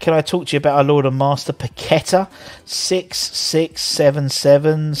 Can I talk to you about our Lord and Master Paqueta? 6, 6, 7,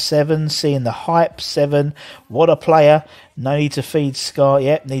 7, 7. Seeing the hype. 7. What a player. No need to feed Scar.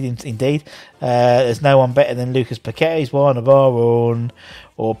 Yep, need him indeed. There's no one better than Lucas Paqueta. He's one of our own.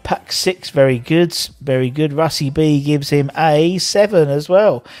 Or Pack 6. Very good. Very good. Russie B gives him a 7 as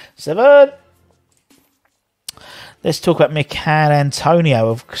well. 7. Let's talk about Mikel Antonio.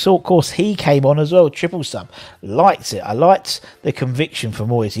 Of course, he came on as well. Triple sub. Liked it. I liked the conviction from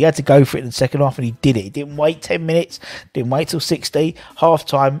Moyes. He had to go for it in the second half, and he did it. He didn't wait 10 minutes. Didn't wait till 60. Half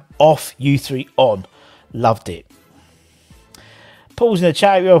time, off, U3 on. Loved it. Paul's in the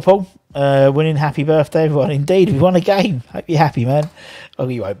chat. You're Paul. Winning, happy birthday, everyone. Indeed, we won a game. Hope you're happy, man. Oh,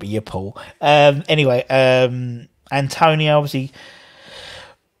 you won't be. You're Paul. Anyway, Antonio, obviously,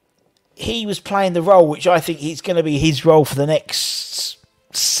 he was playing the role which I think it's going to be his role for the next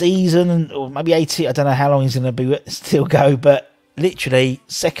season, or maybe 18. I don't know how long he's going to still go, but literally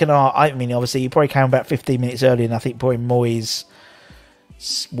second half. Obviously he probably came about 15 minutes early, and I think probably Moyes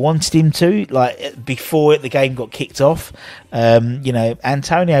wanted him to, before the game got kicked off.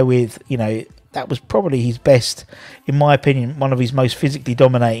 Antonio with that was probably his best, in my opinion, one of his most physically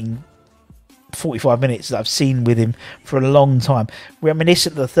dominating 45 minutes that I've seen with him for a long time.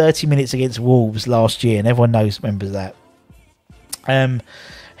 Reminiscent of the 30 minutes against Wolves last year, and everyone remembers that.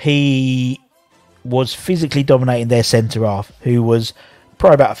 He was physically dominating their centre half, who was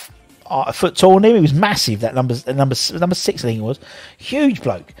probably about a foot taller than him. He was massive. That number 6, I think it was, huge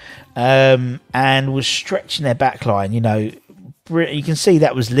bloke, and was stretching their back line. You can see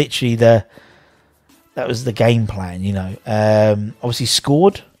that was literally the game plan. Obviously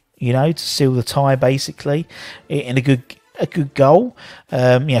scored. To seal the tie, basically, in a good goal.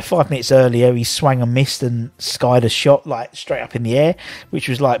 5 minutes earlier, he swung and missed and skied a shot straight up in the air, which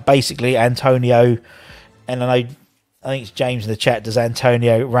was basically Antonio. And I think it's James in the chat. Does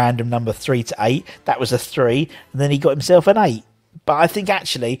Antonio random number 3 to 8? That was a 3, and then he got himself an 8. But I think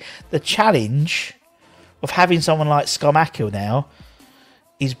actually the challenge of having someone like Skamaka now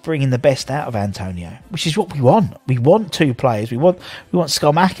is bringing the best out of Antonio, which is what we want. We want 2 players. We want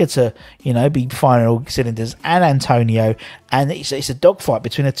Skamaka to, be firing all cylinders, and Antonio, and it's a dogfight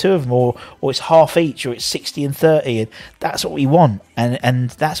between the two of them, or it's half each, or it's 60 and 30, and that's what we want. And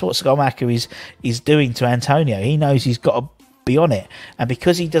that's what Skamaka is doing to Antonio. He knows he's got to be on it, and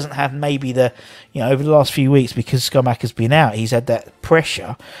because he doesn't have maybe over the last few weeks, because Skamaka's been out, he's had that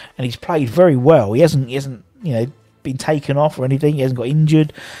pressure, and he's played very well. He hasn't been taken off or anything. He hasn't got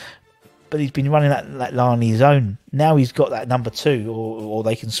injured, but he's been running that line on his own. Now he's got that number 2, or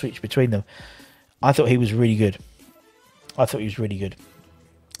they can switch between them. I thought he was really good.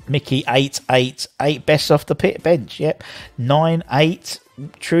 Mickey 8, 8, 8, best off the bench. Yep. 9, 8.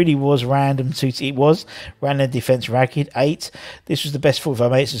 Truly was random. It was random defense ragged. 8. This was the best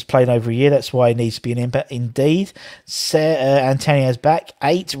 45 minutes that's played over a year. That's why he needs to be an impact. Indeed. Antonio's back.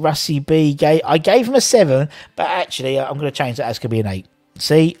 8. Russie B. I gave him a 7, but actually I'm going to change that. As could be an 8.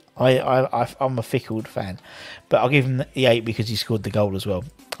 See, I'm a fickle fan, but I'll give him the 8 because he scored the goal as well.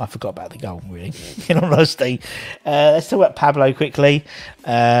 I forgot about the goal, really, in all honesty. Let's talk about Pablo quickly.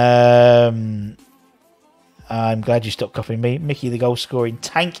 I'm glad you stopped copying me. Mickey, the goal scoring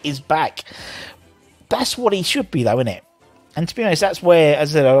tank, is back. That's what he should be, though, isn't it? And to be honest, that's where,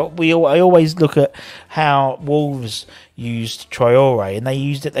 as I said, I always look at how Wolves used Traore, and they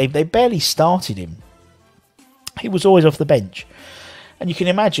used it. They barely started him. He was always off the bench, and you can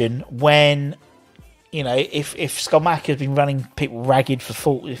imagine when, you know, if Skolmak has been running people ragged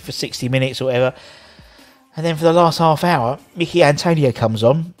for 60 minutes or whatever, and then for the last half hour, Mickey Antonio comes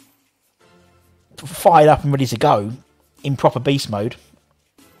on, fired up and ready to go in proper beast mode.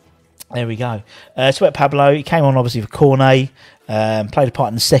 There we go. Sweat Pablo, he came on obviously for Cornet, played a part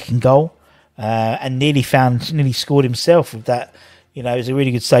in the second goal, and nearly scored himself with that. You know, it was a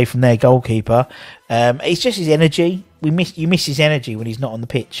really good save from their goalkeeper. It's just his energy. You miss his energy when he's not on the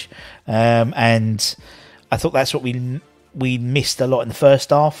pitch, and I thought that's what we missed a lot in the first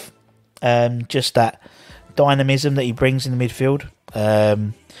half. Just that dynamism that he brings in the midfield.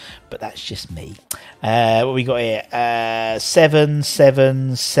 But that's just me. What we got here? 7,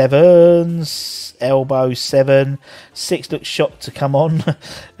 7, 7, elbow 7, 6 looks shocked to come on.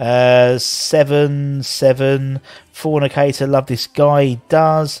 7, 7, Fornicator, love this guy, he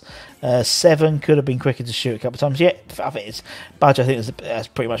does. 7 could have been quicker to shoot a couple of times. Yeah, I think it's Budge. I think that's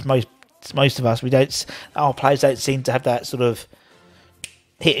pretty much most of us. Our players don't seem to have that sort of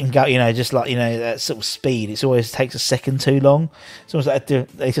hit and go, you know, just like, you know, that sort of speed. It always takes a second too long. It's almost like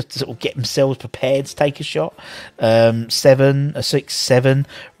they just sort of get themselves prepared to take a shot. 7, a 6, 7.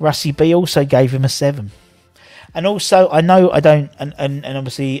 Russie B also gave him a 7. And also, I know I don't, and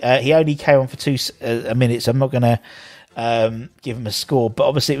obviously he only came on for 2 minutes. I'm not going to give him a score, but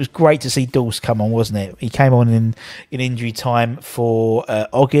obviously it was great to see Dulce come on, wasn't it? He came on in injury time for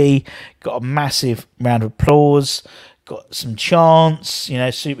Oggy, got a massive round of applause. Got some chants, you know,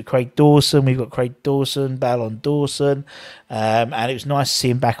 Super Craig Dawson. We've got Craig Dawson, Ballon Dawson, and it was nice to see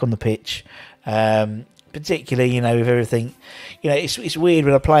him back on the pitch. Particularly, you know, with everything, you know, it's weird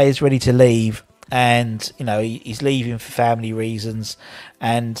when a player's ready to leave, and you know he's leaving for family reasons,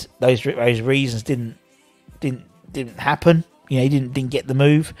 and those reasons didn't happen. You know, he didn't get the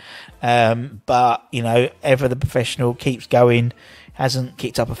move, but you know, ever the professional, keeps going, hasn't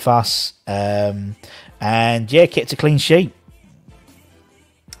kicked up a fuss. And yeah, kept a clean sheet.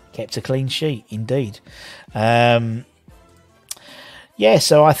 Kept a clean sheet, indeed. Yeah,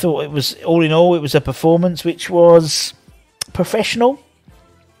 so I thought it was, all in all, it was a performance which was professional.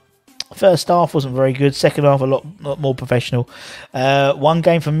 First half wasn't very good. Second half, a lot more professional. One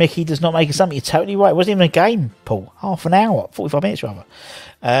game from Mickey does not make it something. You're totally right. It wasn't even a game, Paul. Half an hour, 45 minutes rather.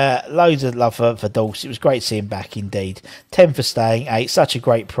 Loads of love for Dulce. It was great seeing him back indeed. 10 for staying, 8. Such a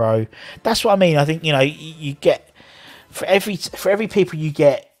great pro. That's what I mean. I think, you know, you get for every people you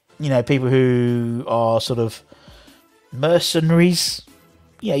get, you know, people who are sort of mercenaries.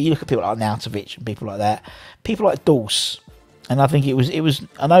 You know, you look at people like Nautovic and people like that. People like Dulce. And I think it was.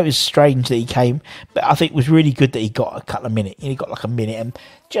 I know it was strange that he came, but I think it was really good that he got a couple of minutes. He got like a minute, and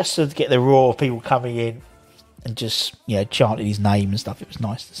just to get the roar of people coming in and just, you know, chanting his name and stuff. It was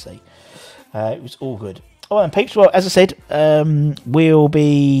nice to see. It was all good. Oh, and peeps. Well, as I said, we'll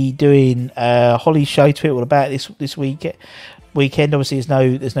be doing Holly's show to it all about this weekend. Obviously,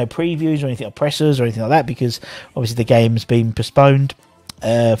 there's no previews or anything, or pressers or anything like that, because obviously the game's been postponed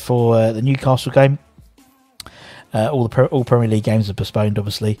for the Newcastle game. All Premier League games are postponed,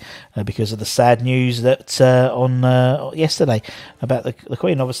 obviously, because of the sad news that on yesterday about the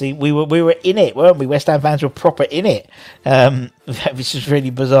Queen. Obviously, we were in it, weren't we? West Ham fans were proper in it, which is really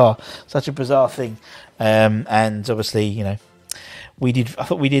bizarre. Such a bizarre thing, and obviously, you know, I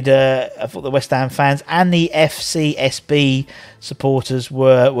thought the West Ham fans and the Fcsb supporters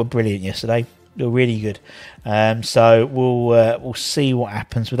were brilliant yesterday. They were really good. So we'll see what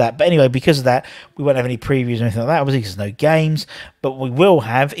happens with that. But anyway, because of that, we won't have any previews or anything like that, obviously, because there's no games. But what we'll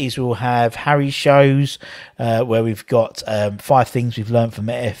have Harry's shows, where we've got 5 things we've learned from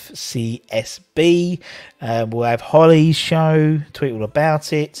Fcsb. We'll have Holly's show, tweet all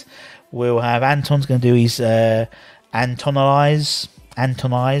about it. We'll have Anton's going to do his Antonize,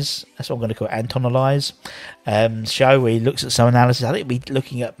 that's what I'm going to call it, Antonize show, where he looks at some analysis. I think we'll be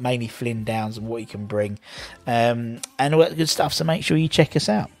looking at mainly Flynn Downs and what he can bring, and all that good stuff, so make sure you check us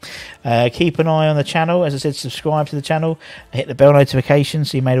out. Keep an eye on the channel. As I said, subscribe to the channel, hit the bell notification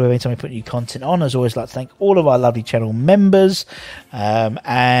so you're made aware every time we put new content on. As always, I'd like to thank all of our lovely channel members,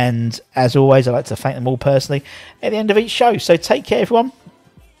 and as always, I'd like to thank them all personally at the end of each show. So take care, everyone.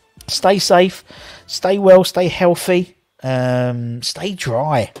 Stay safe, stay well, stay healthy. Stay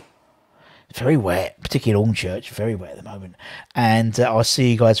dry. It's very wet, particularly in Hornchurch, very wet at the moment. And I'll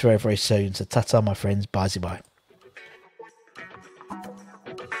see you guys very, very soon. So ta-ta, my friends. Bye-bye.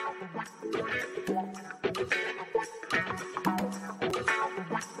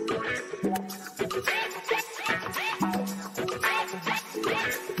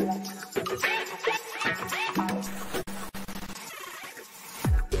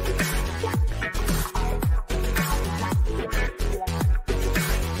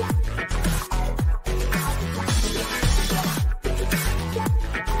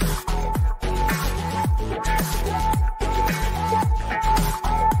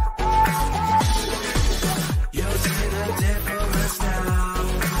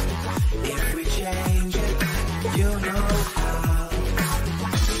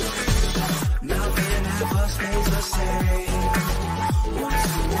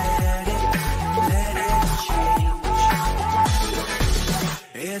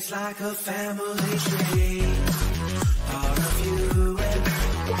 It's like a family tree, part of you and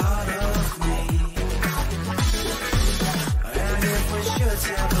part of me. And if we should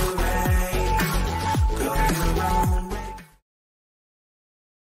separate,